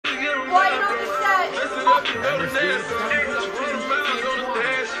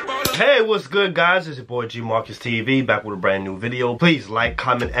Hey, what's good, guys? It's your boy G Marcus TV, back with a brand new video. Please like,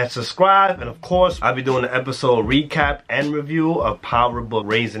 comment, and subscribe. And of course, I'll be doing an episode recap and review of Power Book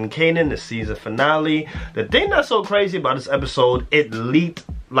Raisin Kanan, the season finale. The thing that's so crazy about this episode, it leaked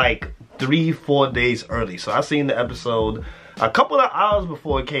like 3-4 days early. So I seen the episode a couple of hours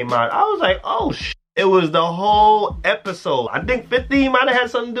before it came out. I was like, oh shit. It was the whole episode. I think 50 might have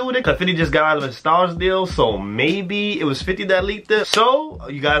had something to do with it, because 50 just got out of a Stars deal, so maybe it was 50 that leaked it. So,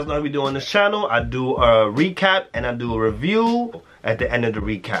 you guys know how we do on this channel. I do a recap and I do a review at the end of the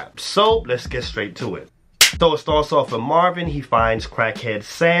recap. So, let's get straight to it. So it starts off with Marvin. He finds crackhead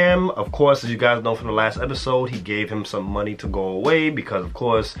Sam. Of course, as you guys know from the last episode, he gave him some money to go away because, of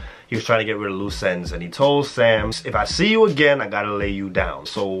course, he was trying to get rid of loose ends. And he told Sam, if I see you again, I gotta lay you down.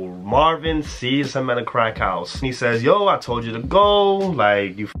 So Marvin sees him at a crack house. He says, yo, I told you to go.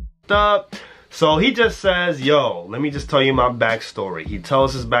 Like, you f***ed up. So he just says, yo, let me just tell you my backstory. He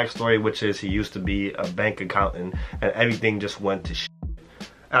tells his backstory, which is he used to be a bank accountant and everything just went to shit.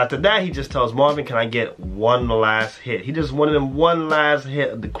 After that, he just tells Marvin, can I get one last hit? He just wanted him one last hit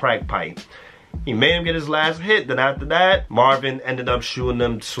of the crack pipe. He made him get his last hit. Then after that, Marvin ended up shooting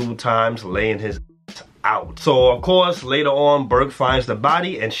him 2 times, laying his ass out. So, of course, later on, Burke finds the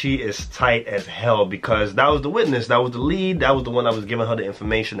body, and she is tight as hell because that was the witness, that was the lead, that was the one that was giving her the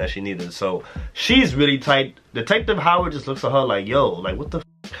information that she needed. So, she's really tight. Detective Howard just looks at her like, yo, like, what the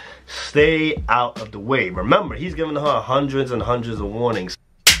f***? Stay out of the way. Remember, he's giving her hundreds and hundreds of warnings.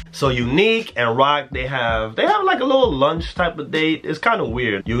 So Unique and Rock, they have like a little lunch type of date. It's kind of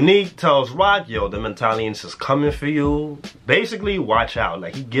weird. Unique tells Rock, yo, the Italians is coming for you. Basically, watch out.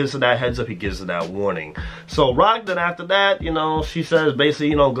 Like, he gives her that heads up, he gives her that warning. So Rock, then after that, you know, she says basically,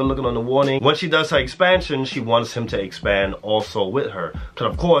 you know, good looking on the warning. When she does her expansion, she wants him to expand also with her.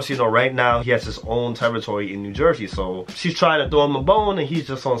 Because of course, you know, right now he has his own territory in New Jersey. So she's trying to throw him a bone and he's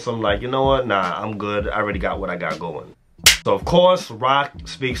just on some like, you know what, nah, I'm good. I already got what I got going. So of course, Rock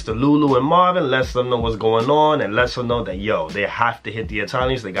speaks to Lulu and Marvin, lets them know what's going on, and lets them know that, yo, they have to hit the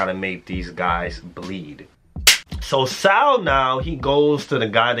Italians. They gotta make these guys bleed. So Sal now, he goes to the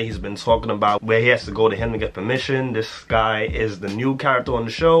guy that he's been talking about, where he has to go to him to get permission. This guy is the new character on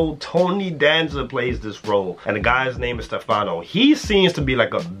the show. Tony Danza plays this role, and the guy's name is Stefano. He seems to be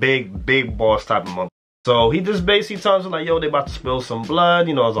like a big boss type of motherfucker. So he just basically tells him like, yo, they about to spill some blood.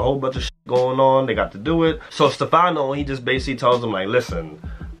 You know, there's a whole bunch of shit going on. They got to do it. So Stefano, he just basically tells him like, listen,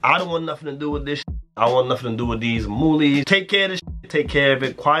 I don't want nothing to do with this shit. I want nothing to do with these moolies. Take care of this shit. Take care of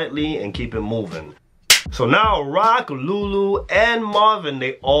it quietly and keep it moving. So now Rock, Lulu, and Marvin,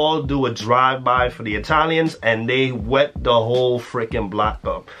 they all do a drive-by for the Italians and they wet the whole freaking block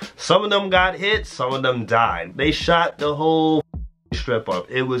up. Some of them got hit, some of them died. They shot the whole strip up.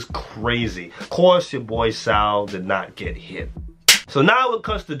 It was crazy. Of course, your boy Sal did not get hit. So now it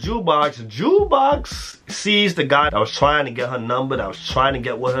cuts to Jukebox. Jukebox sees the guy that was trying to get her number, that was trying to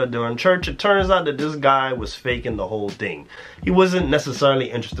get with her during church. It turns out that this guy was faking the whole thing. He wasn't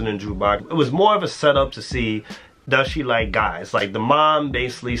necessarily interested in Jukebox. It was more of a setup to see, does she like guys? Like, the mom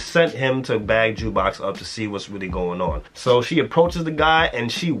basically sent him to bag Jukebox up to see what's really going on. So she approaches the guy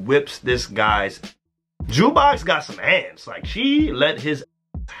and she whips this guy's. Jukebox got some hands. Like, she let his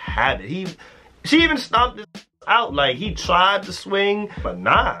have it. She even stomped this out. Like, he tried to swing, but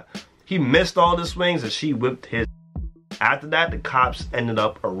nah. He missed all the swings and she whipped his. After that, the cops ended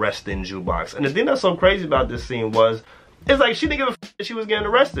up arresting Jukebox. And the thing that's so crazy about this scene was, it's like she didn't give a f that she was getting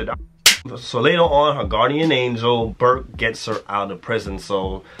arrested. So later on, her guardian angel, Burke, gets her out of prison.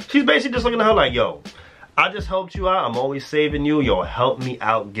 So she's basically just looking at her like, yo, I just helped you out. I'm always saving you. Yo, help me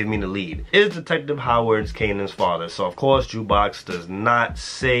out. Give me the lead. Is Detective Howard's Kanan's father. So, of course, Jukebox does not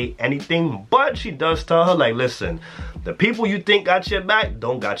say anything. But she does tell her, like, listen, the people you think got your back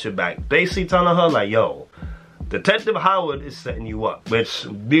don't got your back. Basically telling her, like, yo, Detective Howard is setting you up. Which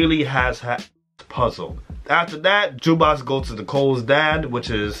really has her puzzled. After that, Jukebox goes to Nicole's dad,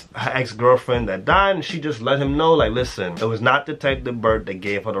 which is her ex-girlfriend that died, and she just let him know, like, listen, it was not Detective Burke that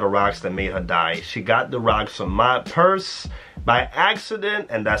gave her the rocks that made her die. She got the rocks from my purse by accident,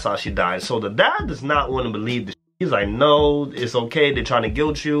 and that's how she died. So the dad does not want to believe this. He's like, no, it's okay, they're trying to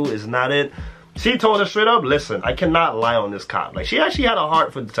guilt you, it's not it. She told her straight up, listen, I cannot lie on this cop. Like, she actually had a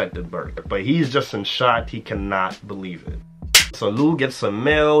heart for Detective Burke, but he's just in shock, he cannot believe it. So Lou gets some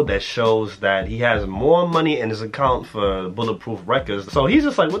mail that shows that he has more money in his account for bulletproof records. So he's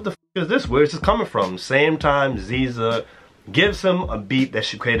just like, what the f is this? Where is this coming from? Same time, Ziza gives him a beat that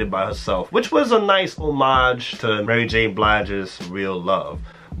she created by herself, which was a nice homage to Mary J. Blige's Real Love.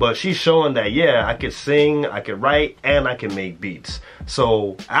 but she's showing that, yeah, I could sing, I could write, and I can make beats.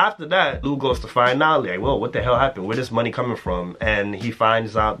 So after that, Lou goes to find out, like, well, what the hell happened? Where this money coming from? And he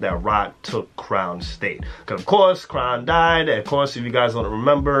finds out that Rock took Crown's estate. Because of course, Crown died. And of course, if you guys don't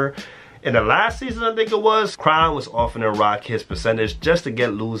remember, in the last season, I think it was, Crown was offering Rock his percentage just to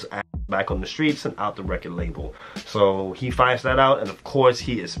get Lou's ass back on the streets and out the record label. So he finds that out, and of course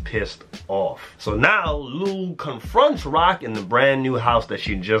he is pissed off. So now Lou confronts Rock in the brand new house that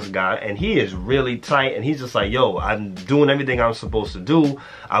she just got, and he is really tight, and he's just like, yo, I'm doing everything I'm supposed to do.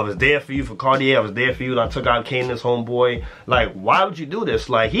 I was there for you for Cartier, I was there for you, and I took out Kanan's homeboy. Like, why would you do this?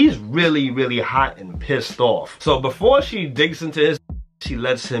 Like, he's really hot and pissed off. So before she digs into his, she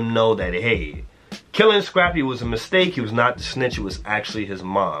lets him know that, hey, killing Scrappy was a mistake. He was not the snitch. It was actually his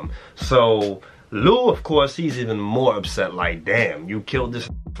mom. So Lou, of course, he's even more upset. Like, damn, you killed this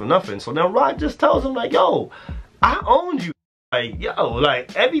for nothing. So then Rock just tells him, like, yo, I owned you. Like, yo,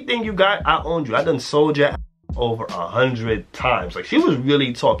 like, everything you got, I owned you. I done sold your ass over 100 times. Like, she was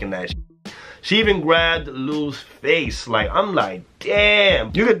really talking that shit. She even grabbed Lou's face. Like, I'm like,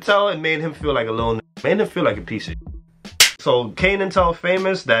 damn. You could tell it made him feel like a little, made him feel like a piece of shit. So Kanan tells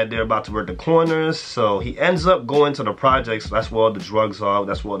Famous that they're about to work the corners, so he ends up going to the projects. That's where all the drugs are,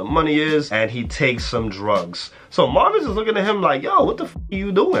 that's where the money is, and he takes some drugs. So Marvin's just looking at him like, yo, what the f are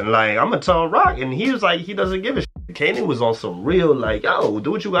you doing? Like, I'm gonna tell Rock, and he was like, he doesn't give a shit. Kanan was on some real, like, yo,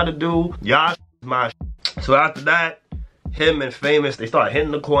 do what you gotta do. Y'all my shit. So after that, him and Famous, they start hitting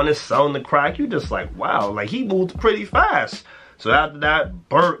the corners, selling the crack. You just like, wow, like, he moved pretty fast. So after that,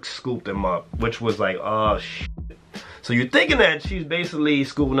 Burke scooped him up, which was like, oh, shit. So you're thinking that she's basically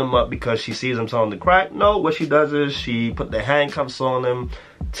scooping him up because she sees him selling the crack. No, what she does is she put the handcuffs on him,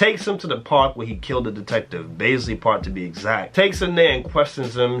 takes him to the park where he killed the detective, Baisley Park to be exact. Takes him there and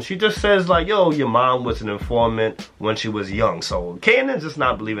questions him. She just says like, yo, your mom was an informant when she was young. So Kanan's just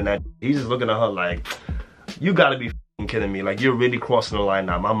not believing that. He's just looking at her like, you gotta be kidding me. Like, you're really crossing the line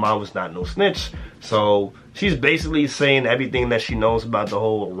now. My mom was not no snitch. So she's basically saying everything that she knows about the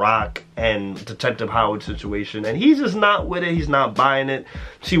whole Rock and Detective Howard situation, and he's just not with it. He's not buying it.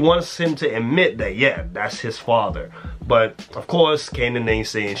 She wants him to admit that, yeah, that's his father. But of course, Kanan ain't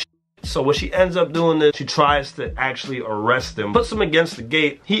saying shit. So what she ends up doing is she tries to actually arrest him, puts him against the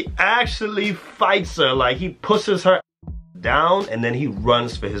gate. He actually fights her. Like, he pushes her down, and then he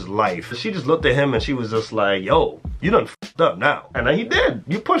runs for his life. She just looked at him and she was just like, yo, you done f***ed up now. And then he did.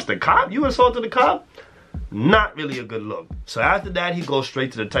 You pushed the cop? You assaulted the cop? Not really a good look. So after that, he goes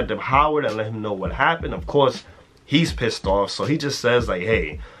straight to Detective Howard and let him know what happened. Of course, he's pissed off, so he just says like,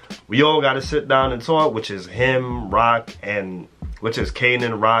 hey, we all gotta sit down and talk, which is him, Rock, and which is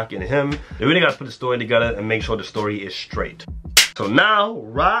Kanan, Rock, and him. They really gotta put the story together and make sure the story is straight. So now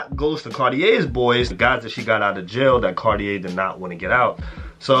Rock goes to Cartier's boys, the guys that she got out of jail that Cartier did not want to get out.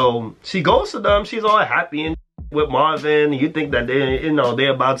 So she goes to them, she's all happy and with Marvin. You think that they, you know,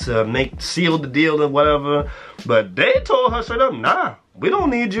 they're about to seal the deal and whatever, but they told her straight up, nah, we don't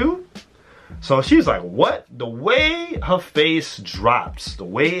need you. So she's like, what? The way her face drops, the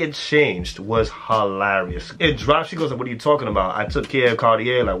way it changed was hilarious. It dropped, she goes like, what are you talking about? I took care of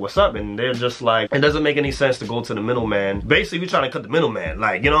Cartier, like, what's up? And they're just like, it doesn't make any sense to go to the middleman. Basically, we're trying to cut the middleman.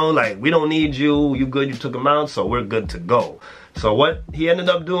 Like, you know, like, we don't need you, you good, you took him out, so we're good to go. So what he ended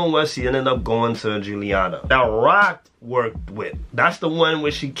up doing was he ended up going to Juliana. Now Rock worked with, that's the one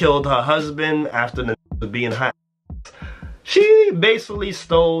where she killed her husband after the being hot. She basically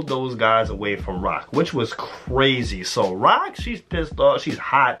stole those guys away from Rock, which was crazy. So Rock, she's pissed off, she's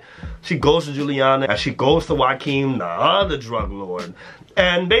hot. She goes to Juliana and she goes to Joaquin, the other drug lord,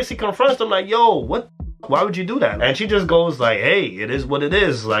 and basically confronts him like, yo, what? Why would you do that? And she just goes like, hey, it is what it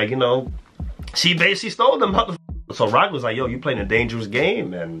is. Like, you know, she basically stole them. So Rock was like, yo, you playing a dangerous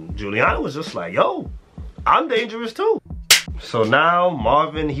game. And Juliana was just like, yo, I'm dangerous too. So now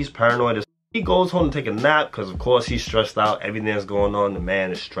Marvin, he's paranoid as he goes home to take a nap because of course he's stressed out. Everything that's going on, the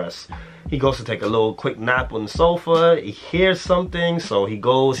man is stressed. He goes to take a little quick nap on the sofa. He hears something, so he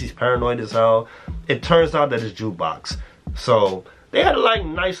goes, he's paranoid as hell. It turns out that it's Jukebox. So they had a like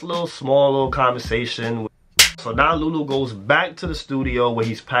nice little small little conversation. So now Lulu goes back to the studio where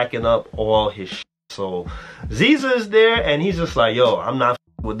he's packing up all his shit. So Ziza is there and he's just like, yo, I'm not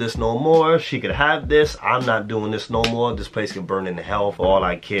with this no more. She could have this. I'm not doing this no more. This place can burn in hell for all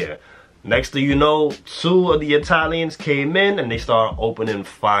I care. Next thing you know, 2 of the Italians came in and they started opening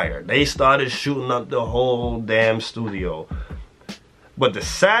fire. They started shooting up the whole damn studio. But the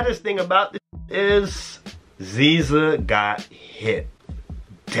saddest thing about this is Ziza got hit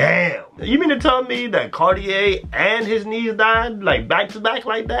damn. You mean to tell me that Cartier and his niece died like back to back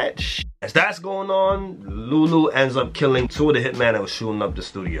like that? Shh. As that's going on, Lulu ends up killing 2 of the hitmen that was shooting up the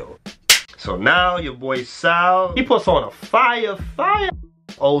studio. So now your boy Sal, he puts on a fire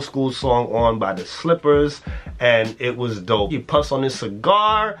old school song on by the Slippers, and it was dope. He puffs on his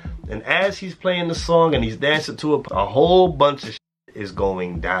cigar, and as he's playing the song and he's dancing to it, a whole bunch of is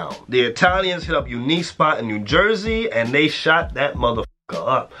going down. The Italians hit up Unique's spot in New Jersey, and they shot that motherfucker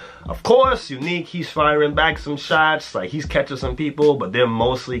up. Of course, Unique, he's firing back some shots, like he's catching some people, but they're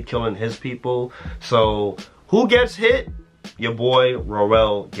mostly killing his people. So who gets hit? Your boy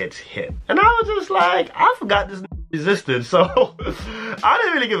Roel gets hit. And I was just like, I forgot this existed, so I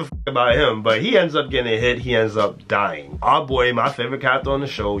didn't really give a fuck about him, but he ends up getting hit, he ends up dying. Our boy, my favorite character on the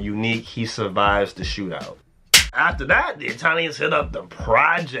show, Unique, he survives the shootout. After that, the Italians hit up the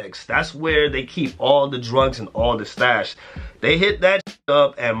projects. That's where they keep all the drugs and all the stash. They hit that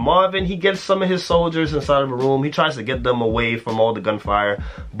up, and Marvin, he gets some of his soldiers inside of a room. He tries to get them away from all the gunfire,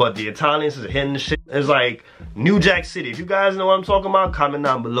 but the Italians is hitting the shit. It's like New Jack City. If you guys know what I'm talking about, comment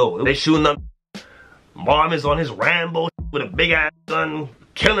down below. They shooting up. Marvin's on his Rambo with a big ass gun,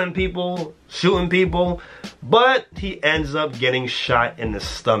 killing people, shooting people, but he ends up getting shot in the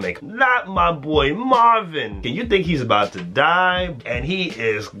stomach. Not my boy Marvin. You think he's about to die, and he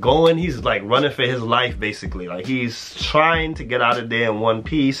is going, he's like running for his life basically. Like he's trying to get out of there in one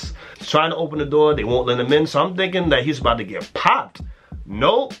piece. He's trying to open the door, they won't let him in, so I'm thinking that he's about to get popped.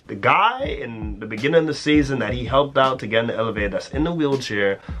 Nope, the guy in the beginning of the season that he helped out to get in the elevator, that's in the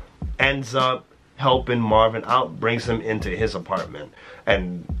wheelchair, ends up helping Marvin out, brings him into his apartment,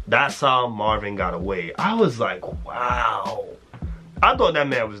 and that's how Marvin got away. I was like, wow. I thought that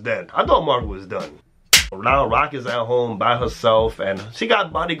man was dead. I thought Marvin was done. Now Rock is at home by herself, and she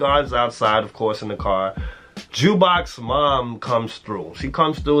got bodyguards outside, of course, in the car. Jukebox mom comes through. She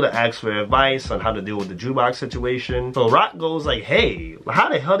comes through to ask for advice on how to deal with the Jukebox situation. So Rock goes like, hey, how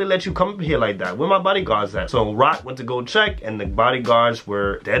the hell they let you come up here like that? Where my bodyguards at? So Rock went to go check, and the bodyguards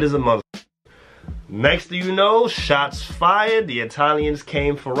were dead as a mother. Next thing you know, shots fired. The Italians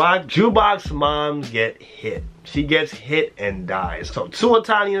came for Rock. Jukebox mom get hit. She gets hit and dies. So 2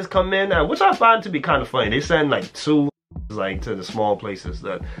 Italians come in, which I find to be kind of funny. They send like 2 like to the small places.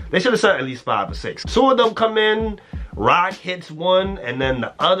 They should have sent at least 5 or 6. 2 of them come in, Rock hits one, and then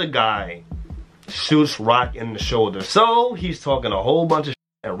the other guy shoots Rock in the shoulder. So he's talking a whole bunch of shit,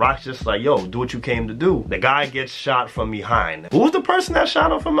 and Rock's just like, yo, do what you came to do. The guy gets shot from behind. Who's the person that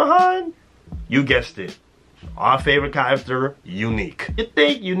shot him from behind? You guessed it. Our favorite character, Unique. You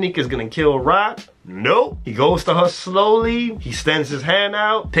think Unique is gonna kill Rock? Nope. He goes to her slowly, he extends his hand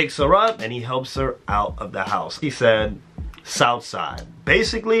out, picks her up, and he helps her out of the house. He said, Southside.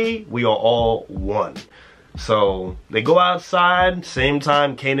 Basically, we are all one. So they go outside, same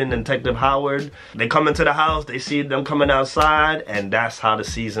time Kanan and Detective Howard, they come into the house, they see them coming outside, and that's how the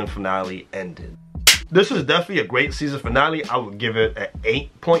season finale ended. This is definitely a great season finale. I would give it an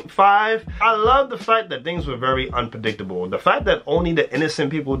 8.5. I love the fact that things were very unpredictable. The fact that only the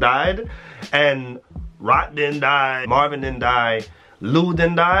innocent people died, and Rock didn't die, Marvin didn't die, Lou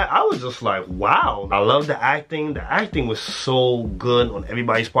didn't die. I was just like, wow. I love the acting. The acting was so good on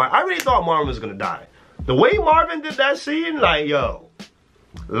everybody's part. I really thought Marvin was gonna die. The way Marvin did that scene, like, yo,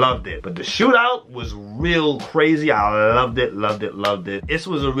 loved it. But the shootout was real crazy. I loved it, loved it, loved it. This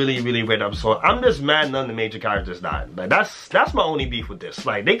was a really, really great episode. I'm just mad none of the major characters died. Like, that's my only beef with this.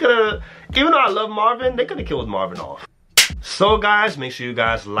 Like, they could've, even though I love Marvin, they could've killed Marvin off. So guys, make sure you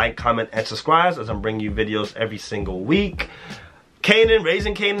guys like, comment, and subscribe as I'm bringing you videos every single week.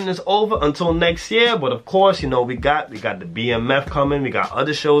 Raisin Kanan is over until next year, but of course, you know, we got the BMF coming, we got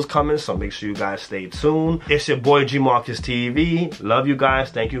other shows coming, so make sure you guys stay tuned. It's your boy G Marcus TV. Love you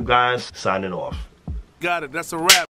guys, thank you guys, signing off. Got it, that's a wrap.